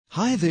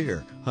Hi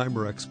there, I'm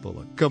Rex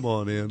Bullock. Come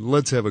on in.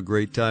 Let's have a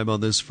great time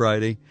on this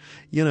Friday.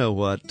 You know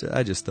what?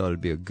 I just thought it'd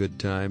be a good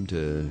time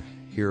to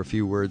hear a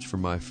few words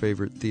from my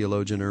favorite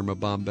theologian, Irma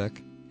Bombeck.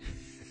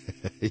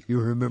 You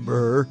remember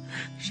her?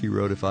 She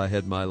wrote, "If I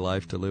had my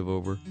life to live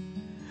over."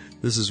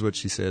 This is what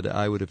she said: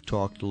 "I would have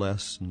talked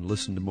less and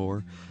listened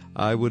more.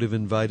 I would have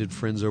invited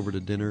friends over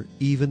to dinner,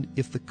 even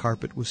if the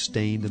carpet was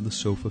stained and the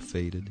sofa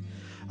faded.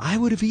 I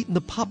would have eaten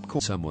the popcorn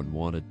someone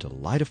wanted to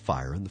light a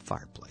fire in the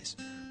fireplace.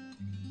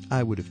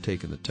 I would have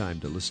taken the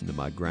time to listen to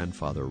my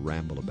grandfather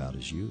ramble about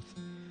his youth.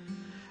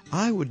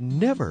 I would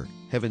never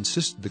have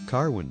insisted the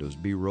car windows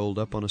be rolled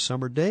up on a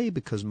summer day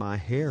because my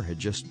hair had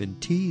just been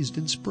teased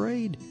and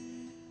sprayed.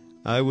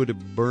 I would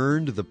have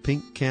burned the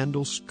pink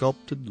candle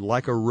sculpted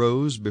like a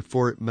rose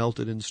before it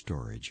melted in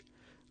storage.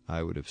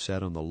 I would have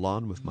sat on the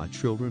lawn with my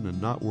children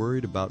and not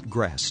worried about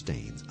grass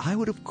stains. I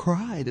would have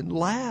cried and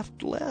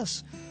laughed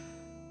less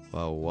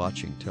while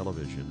watching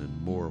television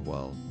and more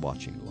while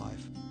watching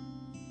life.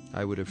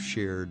 I would have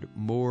shared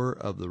more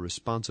of the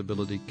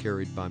responsibility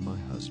carried by my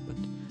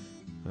husband.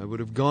 I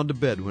would have gone to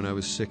bed when I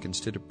was sick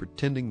instead of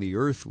pretending the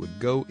earth would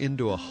go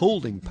into a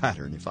holding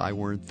pattern if I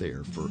weren't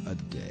there for a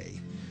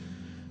day.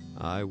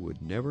 I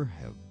would never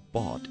have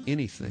bought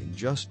anything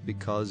just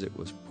because it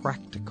was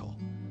practical,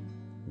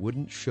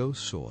 wouldn't show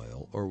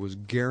soil, or was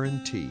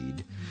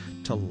guaranteed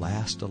to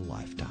last a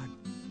lifetime.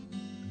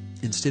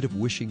 Instead of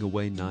wishing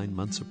away 9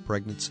 months of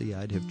pregnancy,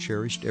 I'd have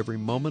cherished every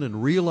moment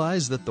and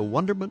realized that the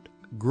wonderment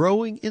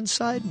growing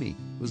inside me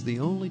was the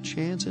only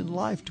chance in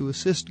life to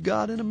assist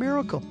God in a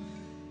miracle.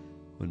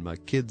 When my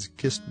kids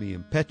kissed me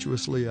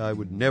impetuously, I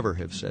would never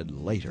have said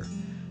later,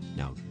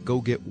 "Now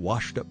go get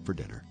washed up for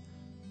dinner."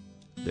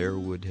 There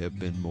would have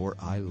been more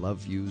 "I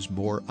love yous,"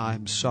 more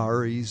 "I'm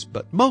sorries,"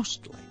 but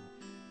mostly,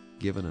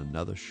 given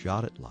another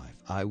shot at life,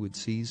 I would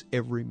seize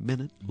every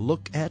minute,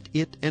 look at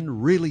it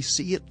and really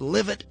see it,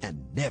 live it,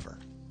 and never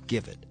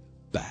give it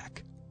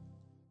back.